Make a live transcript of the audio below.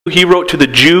He wrote to the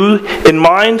Jew in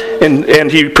mind,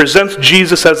 and he presents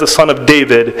Jesus as the son of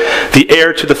David, the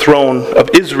heir to the throne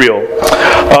of Israel.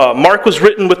 Mark was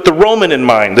written with the Roman in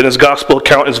mind, and his gospel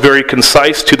account is very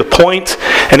concise, to the point,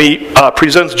 and he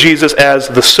presents Jesus as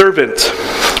the servant.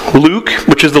 Luke,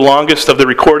 which is the longest of the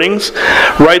recordings,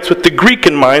 writes with the Greek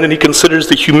in mind, and he considers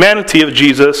the humanity of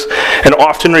Jesus and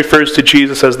often refers to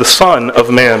Jesus as the Son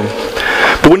of Man.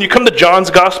 But when you come to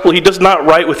John's gospel, he does not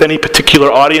write with any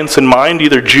particular audience in mind,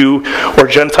 either Jew or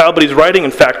Gentile, but he's writing,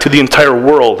 in fact, to the entire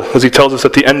world, as he tells us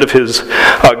at the end of his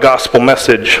gospel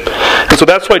message. And so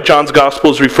that's why John's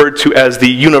gospel is referred to as the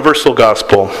universal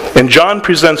gospel. And John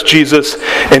presents Jesus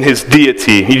in his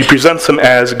deity. He presents him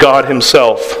as God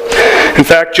himself. In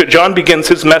fact, John begins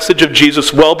his message of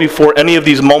Jesus well before any of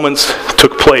these moments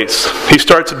took place. He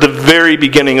starts at the very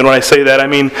beginning, and when I say that, I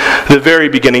mean the very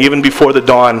beginning, even before the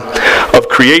dawn of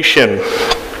creation.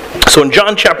 So in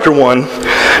John chapter 1,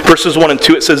 verses 1 and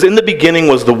 2, it says, "In the beginning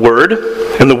was the Word,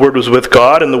 and the Word was with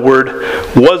God, and the Word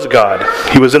was God.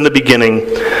 He was in the beginning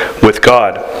with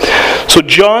God." So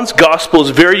John's gospel is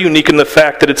very unique in the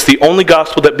fact that it's the only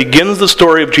gospel that begins the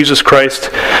story of Jesus Christ,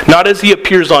 not as he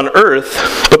appears on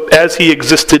earth, but as he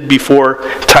existed before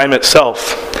time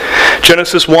itself.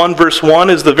 Genesis 1 verse 1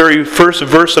 is the very first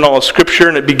verse in all of Scripture,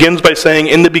 and it begins by saying,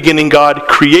 "In the beginning God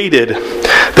created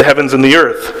the heavens and the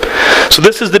earth." So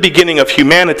this is the beginning of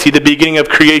humanity, the beginning of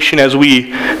creation as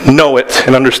we know it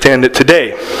and understand it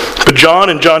today. But John,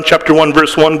 in John chapter 1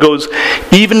 verse 1, goes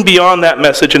even beyond that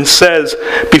message and says,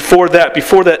 before that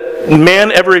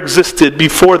man ever existed,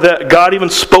 before that God even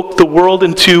spoke the world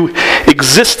into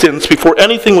existence, before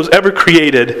anything was ever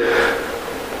created,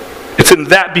 it's in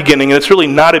that beginning, and it's really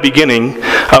not a beginning,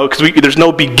 because there's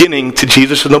no beginning to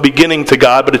Jesus, there's no beginning to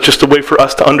God, but it's just a way for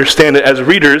us to understand it as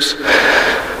readers.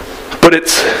 But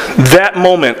it's that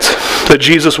moment that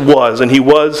Jesus was, and he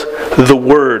was the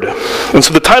Word. And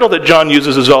so the title that John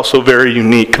uses is also very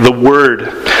unique, the Word,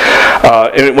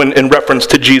 in reference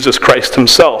to Jesus Christ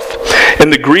himself.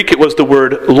 In the Greek, it was the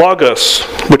word logos,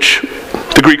 which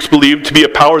the Greeks believed to be a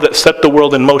power that set the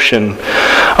world in motion.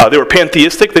 They were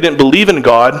pantheistic. They didn't believe in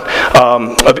God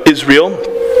of Israel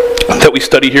that we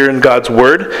study here in God's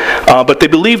Word, but they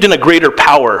believed in a greater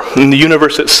power in the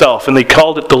universe itself, and they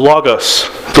called it the Logos,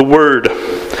 the Word,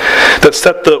 that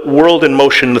set the world in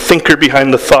motion, the thinker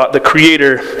behind the thought, the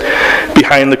creator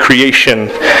behind the creation.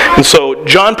 And so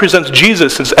John presents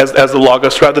Jesus as the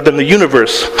Logos rather than the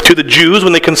universe. To the Jews,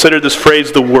 when they considered this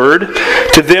phrase the Word,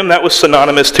 to them that was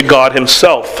synonymous to God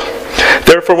himself.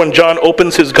 Therefore, when John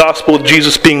opens his gospel with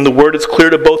Jesus being the Word, it's clear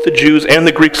to both the Jews and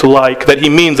the Greeks alike that he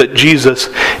means that Jesus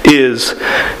is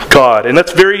God. And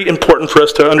that's very important for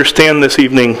us to understand this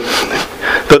evening,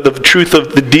 the truth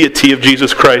of the deity of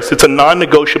Jesus Christ. It's a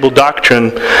non-negotiable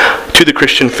doctrine to the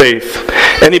Christian faith.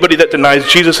 Anybody that denies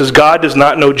Jesus as God does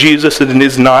not know Jesus and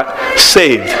is not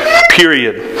saved.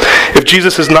 Period. If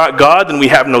Jesus is not God, then we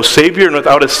have no Savior, and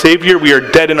without a Savior, we are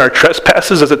dead in our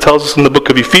trespasses, as it tells us in the book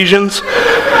of Ephesians.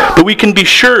 But we can be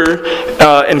sure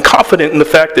and confident in the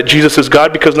fact that Jesus is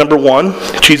God because, number one,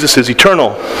 Jesus is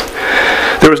eternal.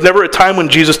 There was never a time when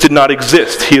Jesus did not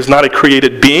exist. He is not a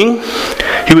created being.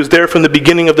 He was there from the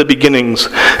beginning of the beginnings.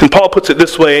 And Paul puts it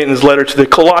this way in his letter to the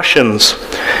Colossians,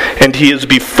 "And he is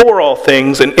before all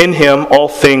things, and in him all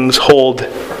things hold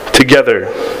together."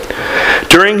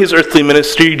 During his earthly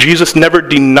ministry, Jesus never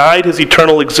denied his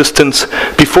eternal existence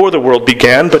before the world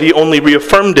began, but he only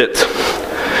reaffirmed it.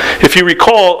 If you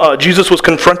recall, Jesus was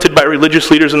confronted by religious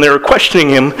leaders, and they were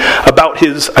questioning him about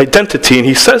his identity. And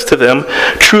he says to them,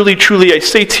 "Truly, truly, I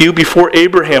say to you, before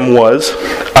Abraham was,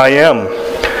 I am."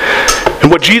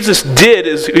 And what Jesus did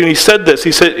is, when he said this,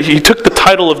 he took the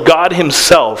title of God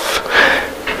himself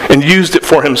and used it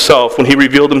for himself when he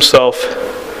revealed himself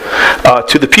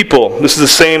to the people. This is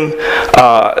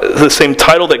the same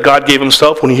title that God gave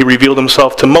himself when he revealed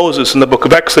himself to Moses in the book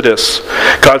of Exodus.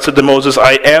 God said to Moses,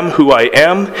 "I am who I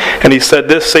am," and he said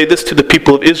this, "Say this to the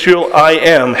people of Israel, I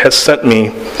am has sent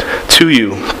me to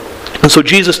you." And so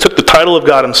Jesus took the title of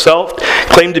God himself,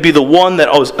 claimed to be the one that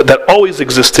always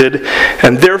existed,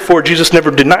 and therefore Jesus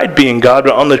never denied being God,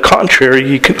 but on the contrary,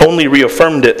 he only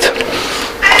reaffirmed it.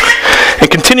 And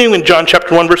continuing in John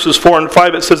chapter 1, verses 4 and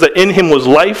 5, it says that in him was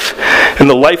life, and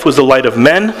the life was the light of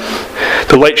men.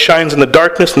 The light shines in the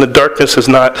darkness, and the darkness has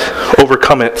not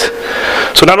overcome it.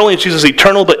 So not only is Jesus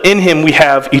eternal, but in him we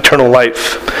have eternal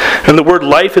life. And the word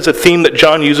life is a theme that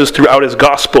John uses throughout his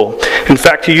gospel. In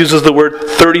fact, he uses the word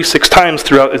 36 times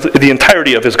throughout the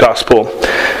entirety of his gospel.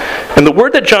 And the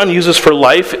word that John uses for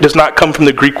life does not come from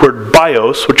the Greek word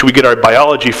bios, which we get our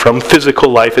biology from, physical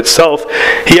life itself.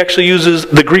 He actually uses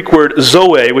the Greek word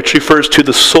zoe, which refers to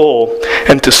the soul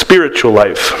and to spiritual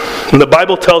life. And the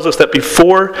Bible tells us that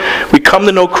before we come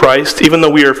to know Christ, even though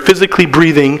we are physically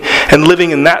breathing and living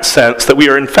in that sense, that we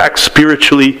are in fact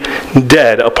spiritually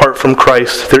dead. Apart from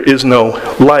Christ, there is no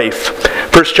life.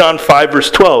 1 John 5,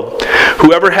 verse 12.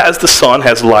 Whoever has the Son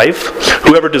has life.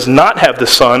 Whoever does not have the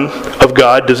Son of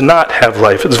God does not have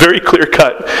life. It's very clear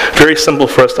cut, very simple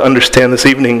for us to understand this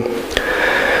evening.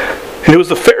 And it was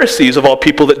the Pharisees, of all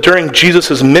people, that during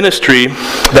Jesus' ministry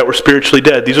that were spiritually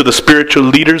dead. These are the spiritual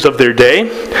leaders of their day,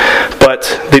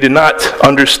 but they did not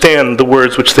understand the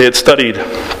words which they had studied.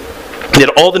 They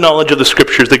had all the knowledge of the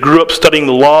Scriptures. They grew up studying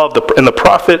the law and the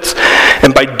prophets,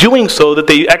 and by doing so, that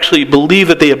they actually believed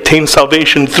that they obtained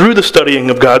salvation through the studying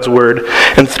of God's Word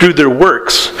and through their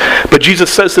works. But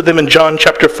Jesus says to them in John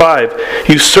chapter 5,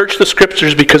 you search the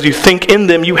Scriptures because you think in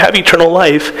them you have eternal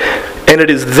life, and it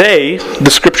is they, the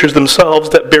Scriptures themselves,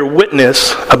 that bear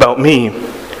witness about me.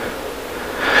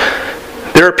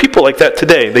 There are people like that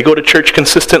today. They go to church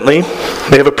consistently.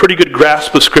 They have a pretty good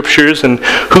grasp of Scriptures and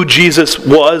who Jesus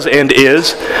was and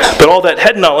is, but all that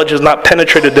head knowledge has not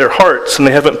penetrated their hearts, and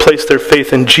they haven't placed their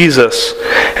faith in Jesus.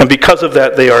 And because of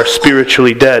that, they are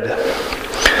spiritually dead.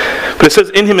 But it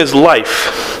says, in him is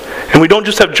life. And we don't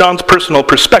just have John's personal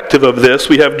perspective of this,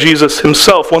 we have Jesus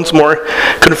himself once more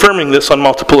confirming this on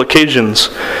multiple occasions.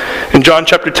 In John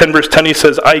chapter 10, verse 10, he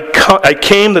says, I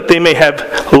came that they may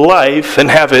have life and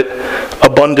have it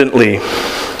abundantly.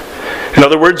 In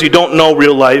other words, you don't know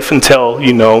real life until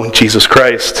you know Jesus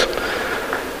Christ.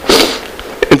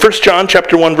 In 1 John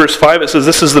chapter 1, verse 5, it says,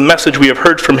 this is the message we have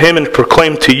heard from him and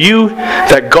proclaimed to you,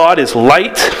 that God is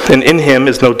light, and in him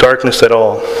is no darkness at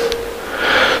all.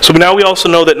 So now we also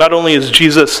know that not only is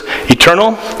Jesus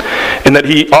eternal, and that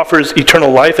he offers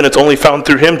eternal life, and it's only found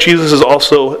through him, Jesus is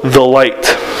also the light.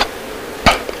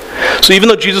 So even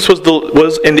though Jesus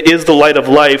was and is the light of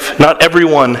life, not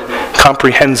everyone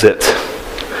comprehends it.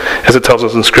 As it tells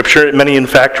us in Scripture, many in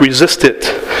fact resist it.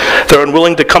 They're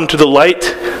unwilling to come to the light,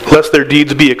 lest their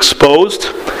deeds be exposed.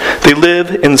 They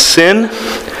live in sin,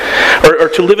 or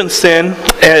to live in sin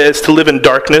is to live in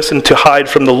darkness and to hide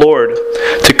from the Lord.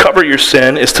 To cover your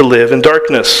sin is to live in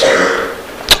darkness.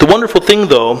 The wonderful thing,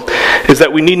 though, is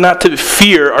that we need not to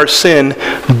fear our sin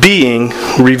being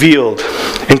revealed.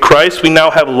 In Christ, we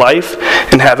now have life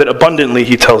and have it abundantly,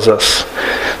 he tells us.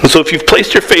 And so if you've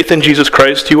placed your faith in Jesus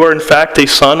Christ, you are in fact a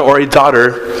son or a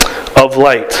daughter of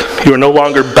light. You are no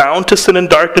longer bound to sin and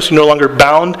darkness. You're no longer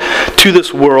bound to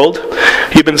this world.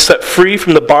 You've been set free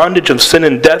from the bondage of sin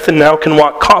and death, and now can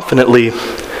walk confidently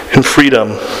in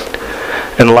freedom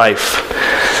and life.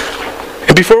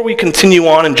 And before we continue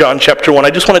on in John chapter 1, I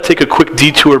just want to take a quick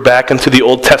detour back into the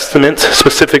Old Testament,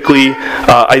 specifically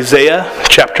Isaiah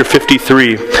chapter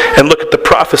 53, and look at the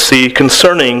prophecy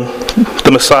concerning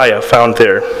the Messiah found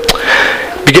there.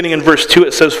 Beginning in verse 2,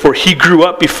 it says, for he grew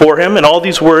up before him. And all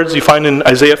these words you find in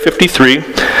Isaiah 53.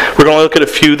 We're going to look at a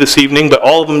few this evening, but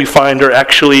all of them you find are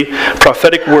actually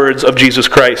prophetic words of Jesus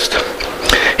Christ.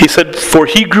 He said, for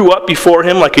he grew up before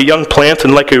him like a young plant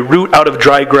and like a root out of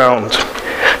dry ground.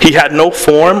 He had no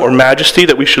form or majesty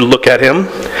that we should look at him,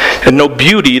 and no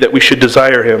beauty that we should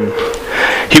desire him.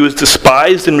 He was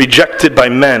despised and rejected by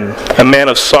men, a man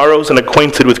of sorrows and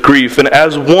acquainted with grief, and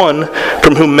as one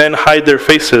from whom men hide their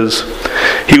faces.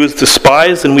 He was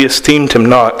despised, and we esteemed him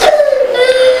not.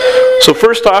 So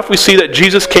first off, we see that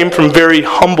Jesus came from very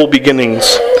humble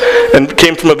beginnings and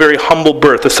came from a very humble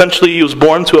birth. Essentially, he was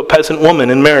born to a peasant woman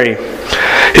in Mary.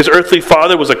 His earthly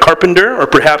father was a carpenter, or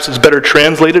perhaps it's better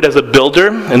translated as a builder,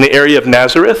 in the area of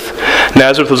Nazareth.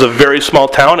 Nazareth was a very small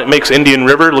town. It makes Indian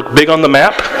River look big on the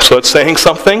map, so it's saying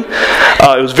something.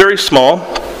 It was very small.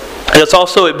 And it's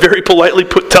also, it very politely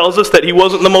tells us that he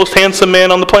wasn't the most handsome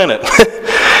man on the planet.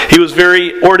 He was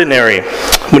very ordinary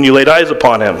when you laid eyes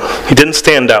upon him. He didn't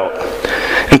stand out.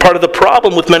 And part of the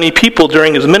problem with many people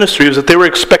during his ministry was that they were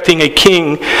expecting a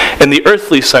king in the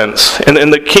earthly sense, and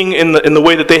the king in the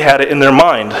way that they had it in their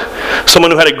mind.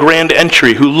 Someone who had a grand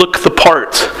entry, who looked the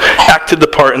part, acted the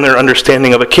part in their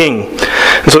understanding of a king.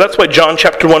 And so that's why John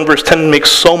chapter 1 verse 10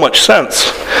 makes so much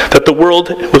sense. That the world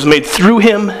was made through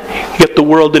him, yet the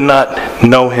world did not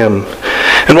know him.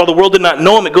 And while the world did not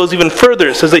know him, it goes even further.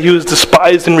 It says that he was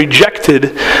despised and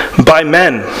rejected by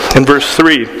men. In verse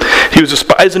 3, he was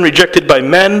despised and rejected by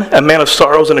men, a man of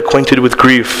sorrows and acquainted with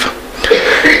grief.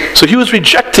 So he was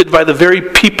rejected by the very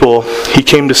people he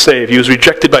came to save. He was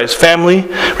rejected by his family,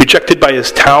 rejected by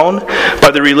his town,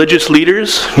 by the religious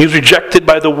leaders. He was rejected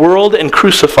by the world and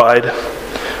crucified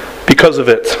because of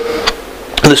it.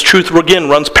 And And this truth, again,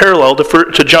 runs parallel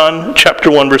to John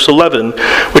chapter 1, verse 11,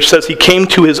 which says, he came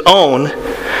to his own,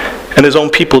 and his own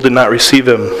people did not receive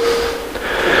him.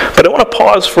 But I want to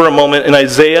pause for a moment in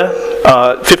Isaiah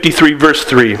 53, verse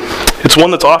 3. It's one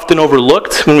that's often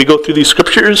overlooked when we go through these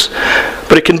scriptures,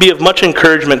 but it can be of much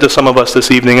encouragement to some of us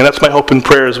this evening, and that's my hope and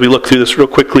prayer as we look through this real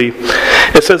quickly.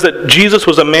 It says that Jesus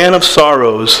was a man of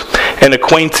sorrows and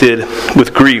acquainted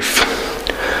with grief.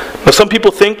 Now, some people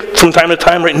think from time to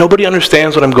time, right, nobody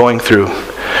understands what I'm going through.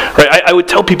 Right? I would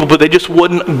tell people, but they just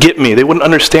wouldn't get me. They wouldn't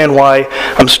understand why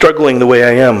I'm struggling the way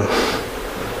I am.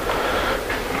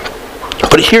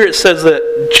 But here it says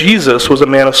that Jesus was a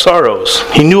man of sorrows.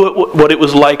 He knew what it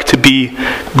was like to be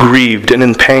grieved and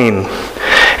in pain.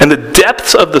 And the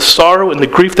depths of the sorrow and the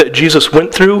grief that Jesus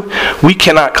went through, we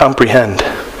cannot comprehend.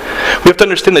 We have to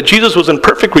understand that Jesus was in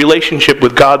perfect relationship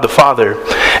with God the Father.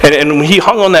 And when he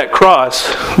hung on that cross,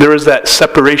 there was that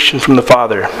separation from the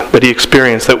Father that he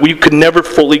experienced that we could never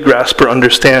fully grasp or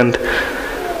understand.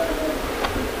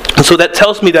 And so that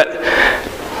tells me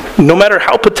that no matter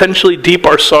how potentially deep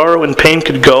our sorrow and pain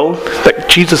could go, that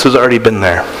Jesus has already been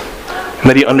there. And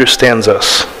that he understands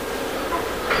us.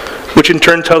 Which in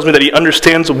turn tells me that he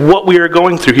understands what we are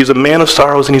going through. He's a man of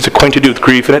sorrows and he's acquainted with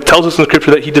grief. And it tells us in the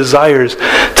scripture that he desires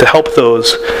to help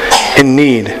those in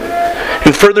need.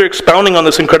 And further expounding on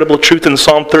this incredible truth in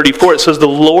Psalm 34, it says, the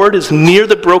Lord is near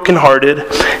the brokenhearted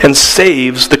and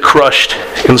saves the crushed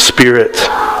in spirit.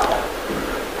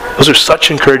 Those are such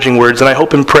encouraging words, and I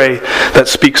hope and pray that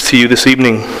speaks to you this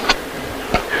evening.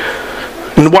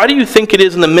 And why do you think it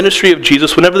is in the ministry of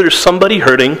Jesus, whenever there's somebody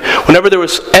hurting, whenever there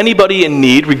was anybody in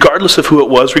need, regardless of who it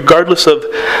was, regardless of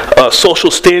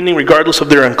social standing, regardless of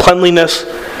their uncleanliness,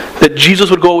 that Jesus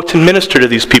would go to minister to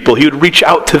these people? He would reach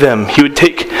out to them. He would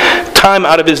take time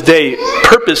out of his day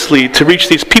purposely to reach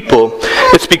these people.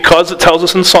 It's because it tells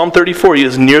us in Psalm 34, he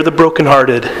is near the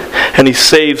brokenhearted and he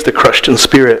saves the crushed in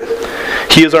spirit.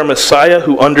 He is our Messiah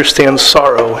who understands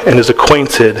sorrow and is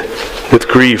acquainted with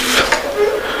grief.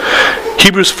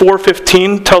 Hebrews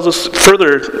 4:15 tells us,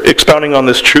 further expounding on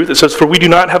this truth, it says, for we do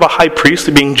not have a high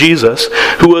priest, being Jesus,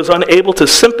 who was unable to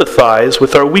sympathize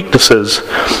with our weaknesses,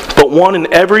 but one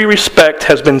in every respect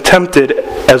has been tempted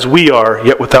as we are,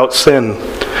 yet without sin.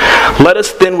 Let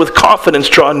us then with confidence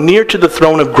draw near to the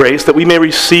throne of grace, that we may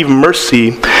receive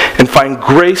mercy and find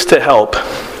grace to help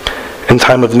in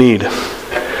time of need.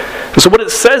 And so what it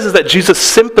says is that Jesus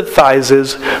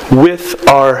sympathizes with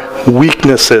our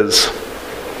weaknesses.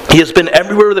 He has been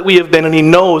everywhere that we have been, and he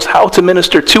knows how to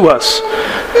minister to us.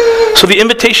 So the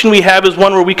invitation we have is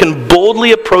one where we can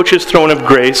boldly approach his throne of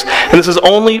grace, and this is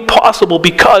only possible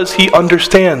because he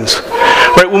understands.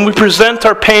 Right? When we present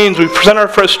our pains, we present our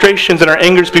frustrations and our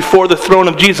angers before the throne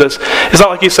of Jesus, it's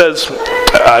not like he says,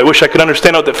 I wish I could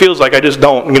understand what that feels like, I just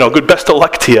don't. Good best of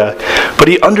luck to you. But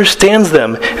he understands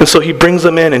them, and so he brings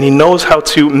them in, and he knows how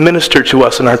to minister to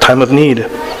us in our time of need.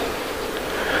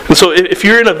 And so if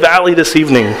you're in a valley this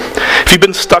evening, if you've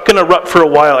been stuck in a rut for a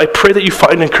while, I pray that you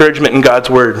find encouragement in God's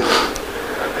Word.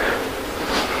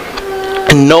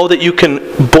 And know that you can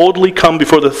boldly come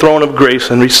before the throne of grace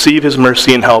and receive his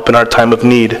mercy and help in our time of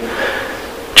need.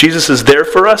 Jesus is there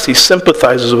for us, he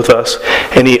sympathizes with us,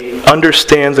 and he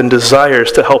understands and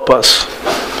desires to help us.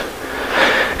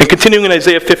 And continuing in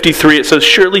Isaiah 53, it says,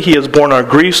 surely he has borne our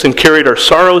griefs and carried our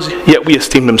sorrows, yet we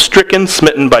esteemed him stricken,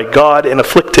 smitten by God, and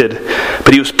afflicted.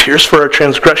 But he was pierced for our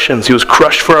transgressions, he was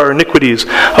crushed for our iniquities.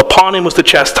 Upon him was the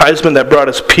chastisement that brought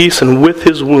us peace, and with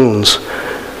his wounds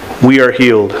we are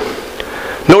healed.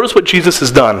 Notice what Jesus has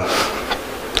done.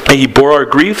 He bore our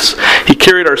griefs, he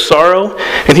carried our sorrow,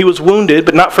 and he was wounded,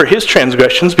 but not for his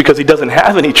transgressions, because he doesn't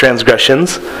have any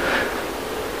transgressions.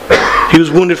 He was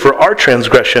wounded for our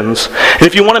transgressions. And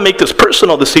if you want to make this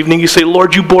personal this evening, you say,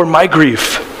 Lord, you bore my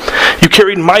grief. You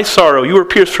carried my sorrow. You were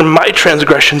pierced for my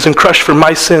transgressions and crushed for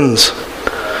my sins.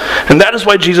 And that is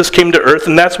why Jesus came to earth,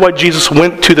 and that's why Jesus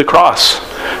went to the cross.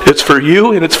 It's for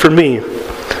you and it's for me.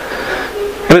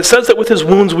 And it says that with his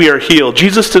wounds we are healed.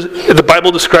 Jesus, the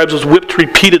Bible describes, was whipped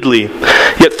repeatedly.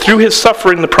 Yet through his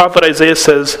suffering, the prophet Isaiah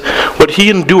says, what he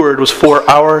endured was for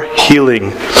our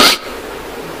healing.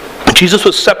 Jesus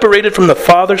was separated from the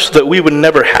Father so that we would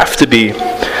never have to be.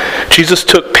 Jesus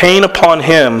took pain upon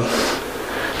him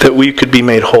that we could be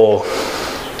made whole.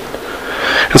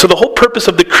 And so the whole purpose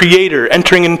of the Creator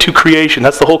entering into creation,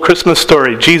 that's the whole Christmas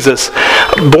story. Jesus,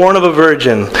 born of a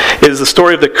virgin, is the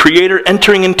story of the Creator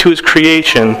entering into his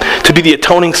creation to be the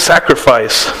atoning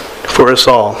sacrifice for us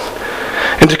all.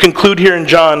 And to conclude here in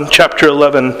John chapter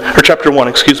 1,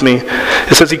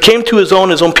 it says, he came to his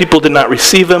own people did not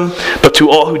receive him, but to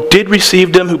all who did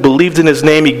receive him, who believed in his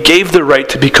name, he gave the right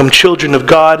to become children of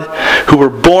God, who were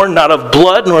born not of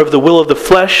blood, nor of the will of the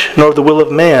flesh, nor of the will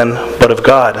of man, but of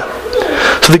God.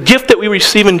 So the gift that we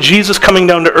receive in Jesus coming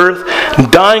down to earth,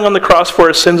 dying on the cross for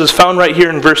our sins, is found right here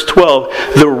in verse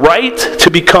 12. The right to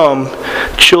become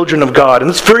children of God. And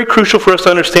it's very crucial for us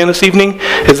to understand this evening,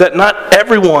 is that not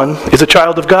everyone is a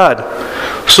child of God.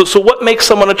 So what makes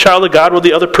someone a child of God while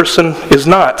the other person is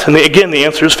not? And again, the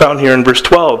answer is found here in verse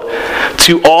 12.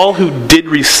 To all who did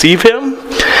receive him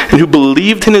and who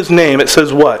believed in his name, it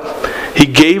says what? He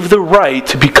gave the right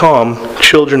to become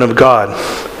children of God.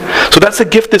 So that's the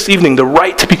gift this evening, the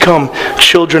right to become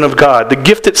children of God. The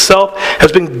gift itself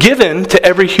has been given to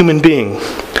every human being.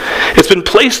 It's been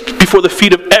placed before the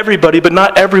feet of everybody, but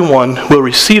not everyone will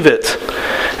receive it.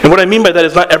 And what I mean by that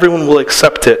is not everyone will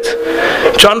accept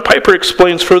it. John Piper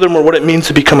explains furthermore what it means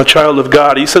to become a child of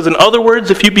God. He says, in other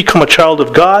words, if you become a child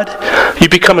of God, you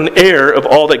become an heir of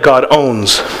all that God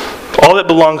owns. All that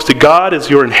belongs to God is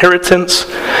your inheritance.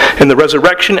 In the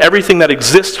resurrection, everything that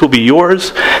exists will be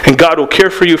yours, and God will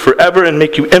care for you forever and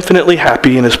make you infinitely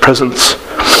happy in his presence.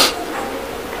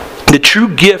 The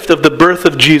true gift of the birth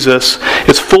of Jesus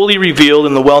is fully revealed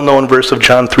in the well-known verse of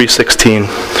John 3:16.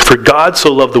 For God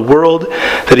so loved the world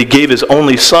that he gave his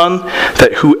only Son,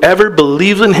 that whoever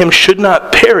believes in him should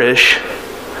not perish,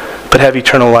 but have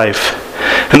eternal life.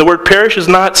 And the word perish is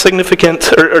not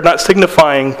significant or not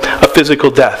signifying a physical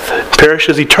death. Perish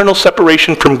is eternal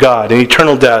separation from God and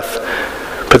eternal death.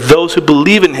 But those who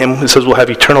believe in him, it says, will have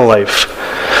eternal life.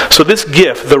 So this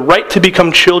gift, the right to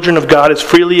become children of God, is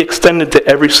freely extended to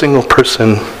every single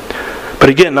person. But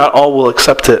again, not all will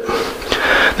accept it.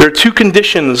 There are two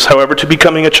conditions, however, to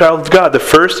becoming a child of God. The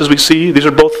first, as we see, these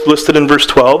are both listed in verse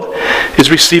 12,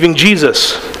 is receiving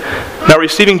Jesus. Now,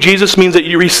 receiving Jesus means that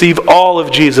you receive all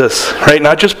of Jesus, right?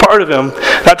 Not just part of him,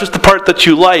 not just the part that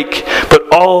you like, but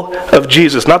all of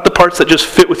Jesus. Not the parts that just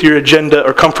fit with your agenda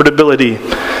or comfortability.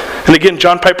 And again,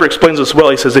 John Piper explains this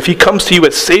well. He says, if he comes to you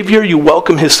as Savior, you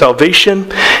welcome his salvation.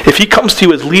 If he comes to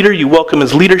you as leader, you welcome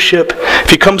his leadership.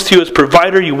 If he comes to you as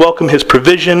provider, you welcome his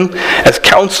provision. As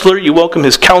counselor, you welcome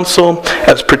his counsel.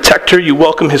 As protector, you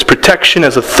welcome his protection.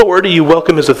 As authority, you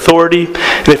welcome his authority.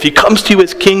 And if he comes to you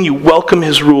as king, you welcome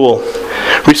his rule.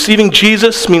 Receiving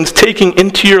Jesus means taking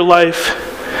into your life,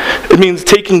 it means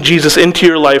taking Jesus into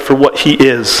your life for what he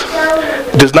is.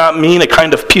 It does not mean a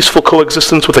kind of peaceful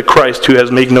coexistence with a Christ who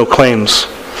has made no claims.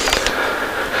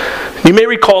 You may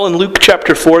recall in Luke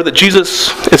chapter 4 that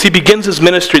Jesus, as he begins his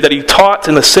ministry, that he taught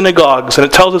in the synagogues, and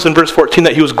it tells us in verse 14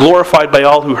 that he was glorified by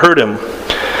all who heard him.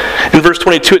 In verse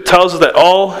 22, it tells us that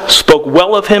all spoke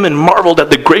well of him and marveled at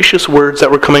the gracious words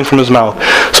that were coming from his mouth.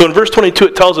 So in verse 22,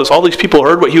 it tells us all these people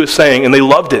heard what he was saying, and they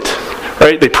loved it.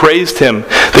 Right? They praised him.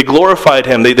 They glorified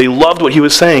him. They loved what he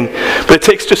was saying. But it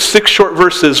takes just 6 short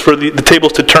verses for the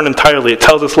tables to turn entirely. It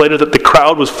tells us later that the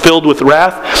crowd was filled with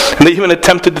wrath, and they even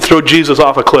attempted to throw Jesus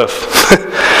off a cliff.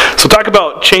 So talk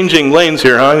about changing lanes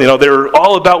here, huh? You know, they were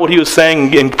all about what he was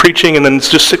saying and preaching, and then it's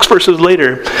just 6 verses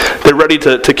later, they're ready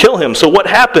to kill him. So what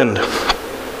happened?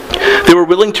 They were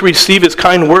willing to receive his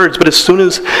kind words, but as soon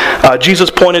as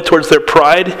Jesus pointed towards their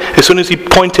pride, as soon as he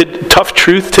pointed tough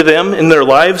truth to them in their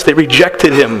lives, they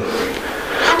rejected him.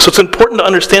 So it's important to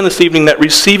understand this evening that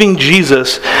receiving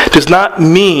Jesus does not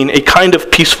mean a kind of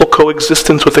peaceful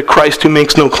coexistence with a Christ who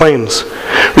makes no claims.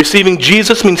 Receiving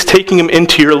Jesus means taking him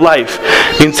into your life.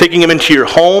 It means taking him into your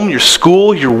home, your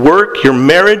school, your work, your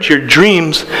marriage, your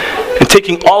dreams, and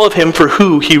taking all of him for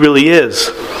who he really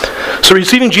is. So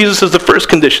receiving Jesus is the first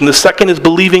condition. The second is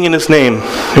believing in his name.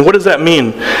 And what does that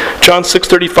mean? John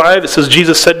 6:35, it says,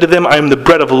 Jesus said to them, I am the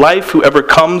bread of life. Whoever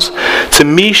comes to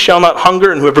me shall not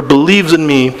hunger, and whoever believes in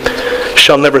me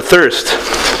shall never thirst.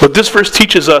 What this verse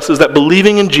teaches us is that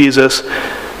believing in Jesus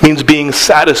means being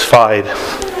satisfied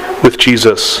with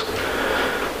Jesus.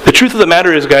 The truth of the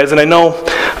matter is, guys, and I know,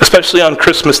 especially on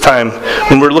Christmas time,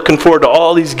 when we're looking forward to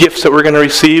all these gifts that we're going to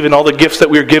receive and all the gifts that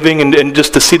we're giving and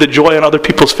just to see the joy on other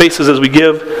people's faces as we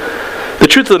give, the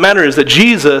truth of the matter is that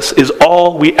Jesus is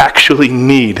all we actually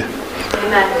need.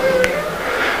 Amen.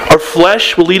 Our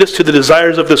flesh will lead us to the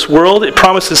desires of this world. It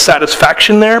promises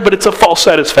satisfaction there, but it's a false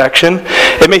satisfaction.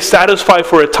 It may satisfy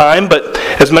for a time, but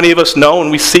as many of us know,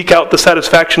 when we seek out the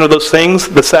satisfaction of those things,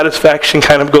 the satisfaction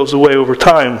kind of goes away over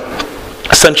time.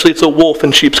 Essentially, it's a wolf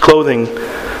in sheep's clothing.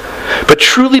 But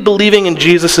truly believing in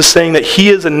Jesus is saying that he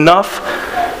is enough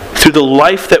through the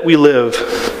life that we live.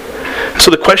 So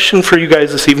the question for you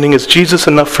guys this evening is Jesus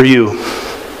enough for you?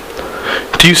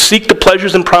 Do you seek the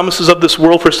pleasures and promises of this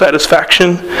world for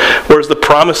satisfaction, or is the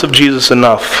promise of Jesus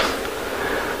enough?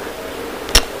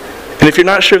 And if you're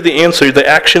not sure of the answer, the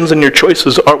actions and your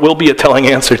choices will be a telling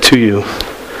answer to you.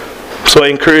 So I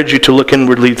encourage you to look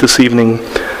inwardly this evening.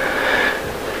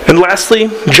 And lastly,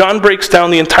 John breaks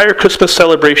down the entire Christmas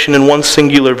celebration in one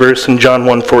singular verse in John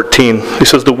 1:14. He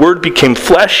says, "The Word became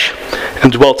flesh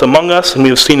and dwelt among us, and we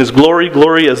have seen His glory,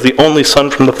 glory as the only Son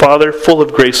from the Father, full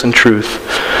of grace and truth."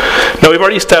 Now we've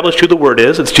already established who the Word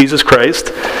is. It's Jesus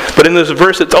Christ. But in this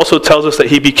verse it also tells us that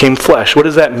He became flesh. What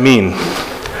does that mean?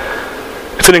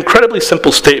 It's an incredibly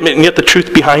simple statement, and yet the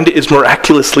truth behind it is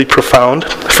miraculously profound.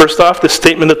 First off, the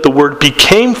statement that the Word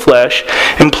became flesh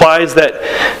implies that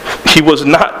He was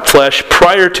not flesh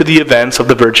prior to the events of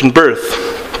the virgin birth.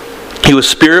 He was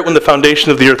spirit when the foundations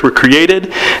of the earth were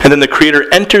created, and then the Creator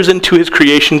enters into His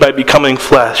creation by becoming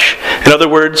flesh. In other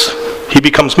words, He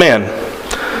becomes man.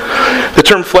 The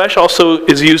term flesh also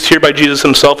is used here by Jesus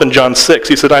Himself in John 6.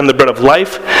 He said, "I am the bread of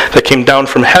life that came down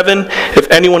from heaven. If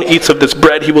anyone eats of this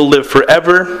bread, he will live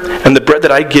forever. And the bread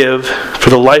that I give for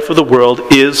the life of the world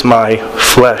is my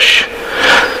flesh."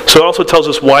 So it also tells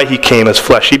us why He came as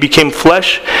flesh. He became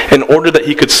flesh in order that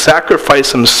He could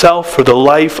sacrifice Himself for the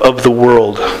life of the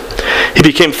world. He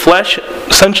became flesh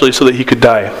essentially so that He could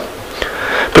die.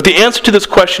 But the answer to this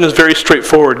question is very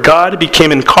straightforward. God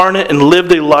became incarnate and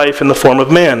lived a life in the form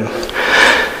of man.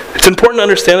 It's important to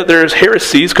understand that there is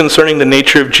heresies concerning the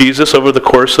nature of Jesus over the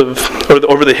course of, or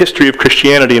over the history of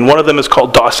Christianity, and one of them is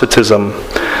called Docetism.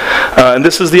 And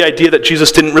this is the idea that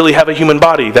Jesus didn't really have a human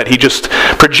body, that He just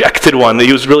projected one, that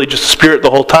He was really just a spirit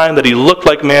the whole time, that He looked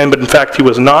like man, but in fact He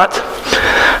was not.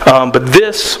 But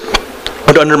this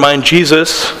would undermine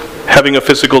Jesus having a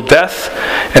physical death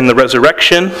and the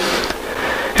resurrection.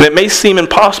 And it may seem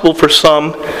impossible for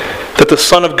some that the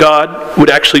Son of God would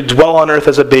actually dwell on earth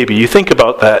as a baby. You think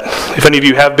about that. If any of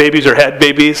you have babies or had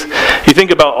babies, you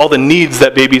think about all the needs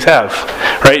that babies have,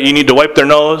 right? You need to wipe their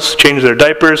nose, change their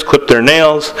diapers, clip their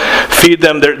nails, feed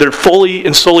them. They're fully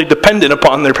and solely dependent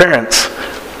upon their parents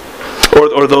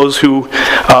or those who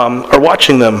are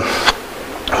watching them.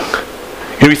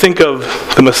 And we think of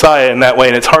the Messiah in that way,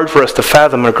 and it's hard for us to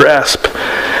fathom or grasp.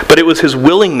 But it was His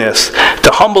willingness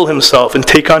to humble Himself and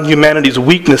take on humanity's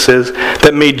weaknesses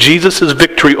that made Jesus'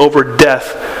 victory over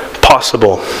death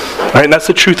possible. All right, and that's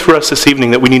the truth for us this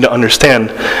evening that we need to understand.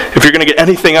 If you're going to get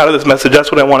anything out of this message,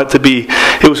 that's what I want it to be.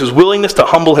 It was His willingness to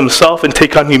humble Himself and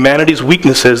take on humanity's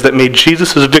weaknesses that made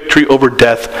Jesus' victory over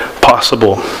death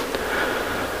possible.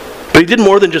 But He did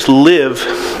more than just live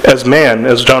as man,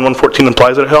 as John 1:14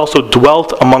 implies, that He also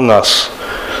dwelt among us.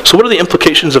 So what are the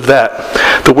implications of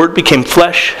that? The Word became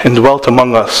flesh and dwelt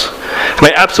among us. And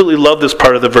I absolutely love this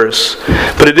part of the verse,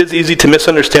 but it is easy to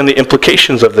misunderstand the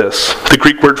implications of this. The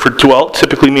Greek word for dwelt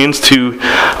typically means to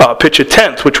pitch a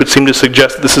tent, which would seem to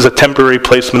suggest that this is a temporary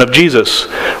placement of Jesus.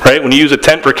 Right? When you use a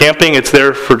tent for camping, it's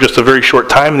there for just a very short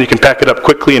time, and you can pack it up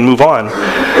quickly and move on.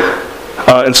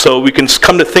 And so we can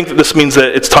come to think that this means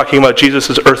that it's talking about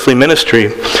Jesus' earthly ministry.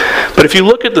 But if you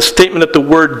look at the statement that the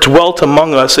Word dwelt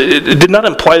among us, it did not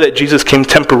imply that Jesus came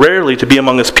temporarily to be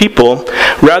among His people.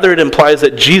 Rather, it implies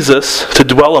that Jesus, to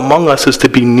dwell among us, is to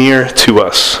be near to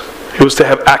us. It was to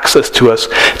have access to us.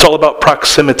 It's all about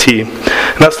proximity.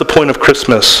 And that's the point of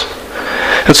Christmas.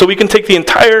 And so we can take the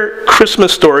entire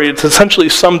Christmas story. It's essentially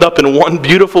summed up in one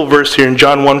beautiful verse here in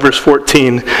John 1 verse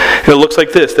 14. And it looks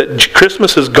like this, that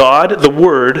Christmas is God, the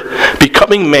Word,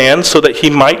 becoming man so that He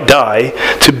might die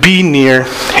to be near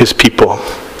His people.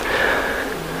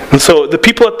 And so the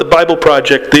people at the Bible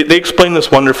Project, they explain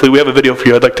this wonderfully. We have a video for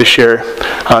you I'd like to share.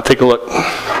 Take a look.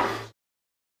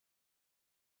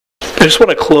 I just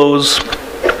want to close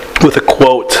with a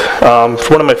quote from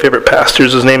one of my favorite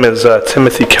pastors. His name is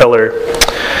Timothy Keller,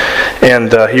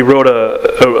 and he wrote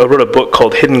a book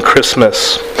called Hidden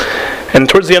Christmas. And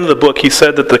towards the end of the book, he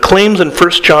said that the claims in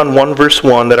 1 John 1 verse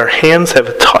 1 that our hands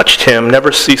have touched Him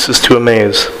never ceases to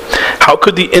amaze. How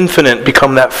could the infinite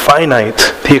become that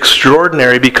finite, the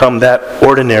extraordinary become that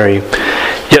ordinary?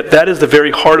 Yet that is the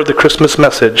very heart of the Christmas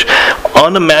message.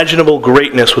 Unimaginable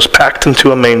greatness was packed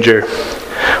into a manger.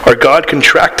 Our God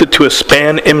contracted to a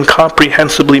span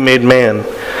incomprehensibly made man.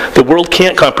 The world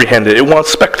can't comprehend it. It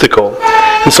wants spectacle.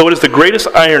 And so it is the greatest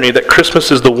irony that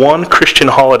Christmas is the one Christian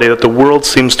holiday that the world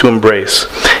seems to embrace.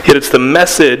 Yet it's the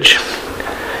message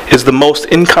is the most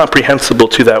incomprehensible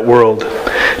to that world.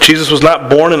 Jesus was not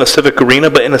born in a civic arena,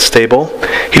 but in a stable.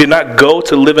 He did not go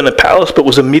to live in a palace, but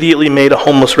was immediately made a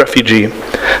homeless refugee.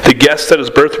 The guests at His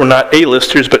birth were not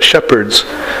A-listers, but shepherds.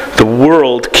 The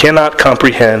world cannot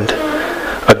comprehend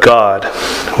a God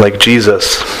like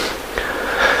Jesus.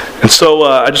 And so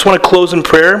I just want to close in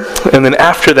prayer, and then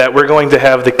after that we're going to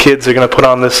have the kids are going to put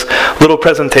on this little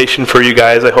presentation for you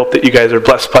guys. I hope that you guys are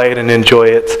blessed by it and enjoy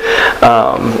it.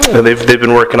 They've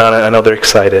been working on it. I know they're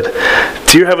excited.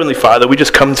 Dear Heavenly Father, we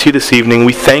just come to you this evening.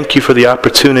 We thank you for the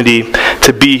opportunity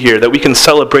to be here, that we can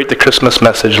celebrate the Christmas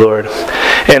message, Lord.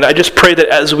 And I just pray that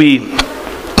as we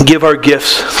give our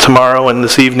gifts tomorrow and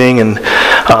this evening and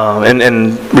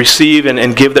receive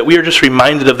and give, that we are just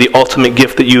reminded of the ultimate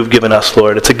gift that you have given us,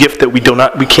 Lord. It's a gift that we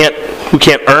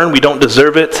can't earn, we don't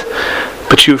deserve it,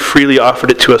 but you have freely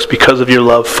offered it to us because of your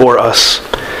love for us.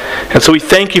 And so we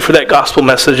thank you for that gospel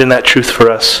message and that truth for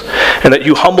us, and that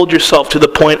you humbled yourself to the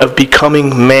point of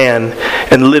becoming man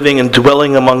and living and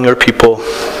dwelling among your people.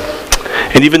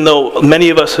 And even though many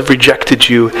of us have rejected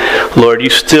you, Lord, you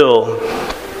still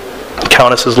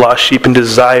count us as lost sheep and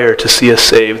desire to see us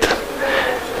saved.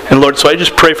 And Lord, so I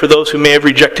just pray for those who may have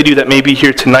rejected you that may be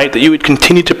here tonight, that you would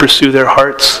continue to pursue their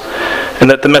hearts, and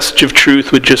that the message of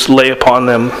truth would just lay upon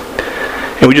them.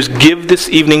 And we just give this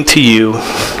evening to you.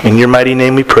 In your mighty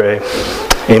name we pray.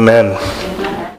 Amen.